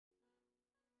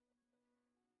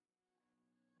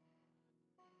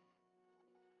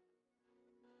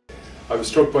I was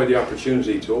struck by the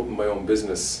opportunity to open my own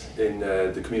business in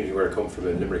the community where I come from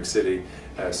in Limerick City,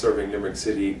 serving Limerick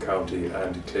City, County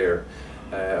and Clare.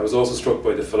 I was also struck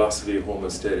by the philosophy of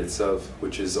Homeinstead itself,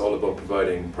 which is all about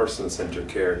providing personal-centred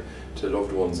care to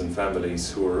loved ones and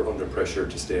families who are under pressure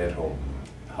to stay at home.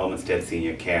 Homeinstead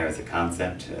senior care is a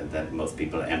concept that most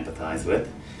people empathise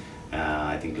with.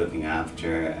 I think looking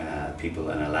after people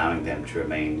and allowing them to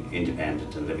remain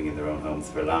independent and living in their own homes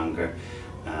for longer,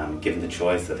 given the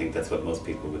choice, I think that's what most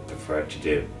people would prefer to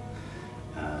do.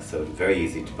 So it's very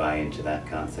easy to buy into that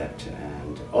concept,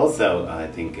 and also I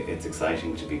think it's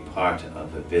exciting to be part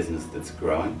of a business that's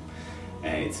growing.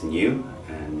 It's new,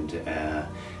 and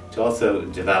to also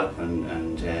develop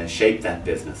and shape that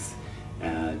business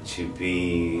to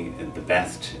be the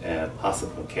best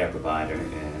possible care provider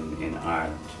in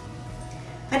Ireland.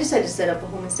 I decided to set up a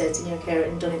Homeinstead senior care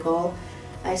in Donegal.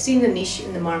 I seen the niche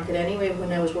in the market anyway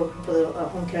when I was working for the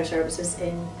home care services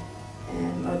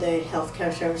or the health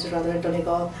care services rather in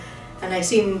Donegal. And I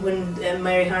seen when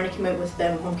Mary Harney came out with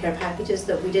home care packages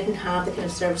that we didn't have the kind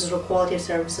of services or quality of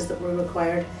services that were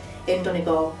required in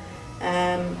Donegal.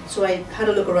 So I had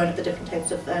a look around at the different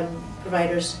types of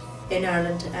providers in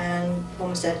Ireland, and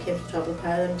Homeinstead came to the top of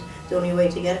Ireland. The only way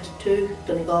to get to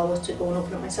Donegal was to go and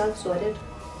open it myself, so I did.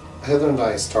 Heather and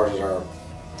I started our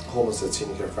Homeinstead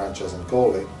Senior Care franchise in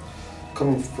Galway,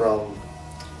 coming from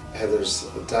Heather's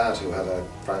dad, who had a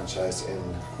franchise in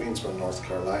Greensboro, North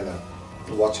Carolina.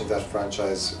 Watching that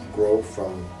franchise grow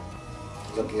from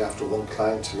looking after one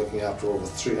client to looking after over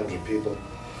 300 people,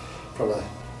 from a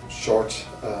short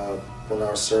 1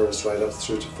 hour service right up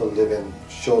through to full live-in,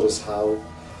 showed us how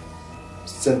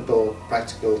simple,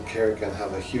 practical care can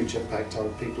have a huge impact on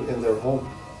people in their home.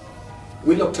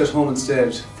 We looked at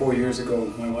Homeinstead 4 years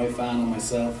ago, my wife Anne and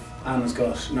myself. Anne has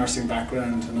got nursing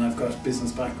background and I've got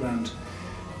business background.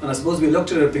 And I suppose we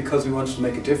looked at it because we wanted to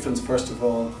make a difference, first of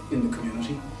all, in the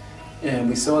community. And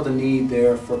we saw the need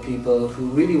there for people who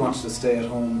really wanted to stay at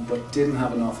home but didn't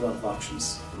have an awful lot of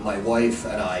options. My wife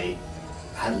and I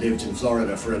had lived in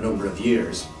Florida for a number of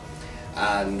years,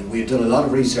 and we had done a lot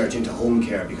of research into home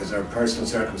care because our personal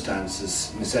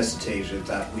circumstances necessitated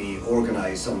that we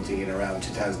organise something in around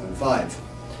 2005.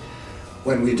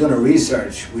 When we'd done our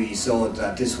research, we saw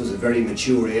that this was a very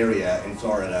mature area in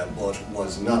Florida but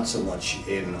was not so much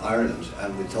in Ireland,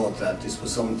 and we thought that this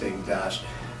was something that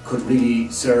could really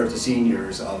serve the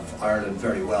seniors of Ireland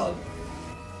very well.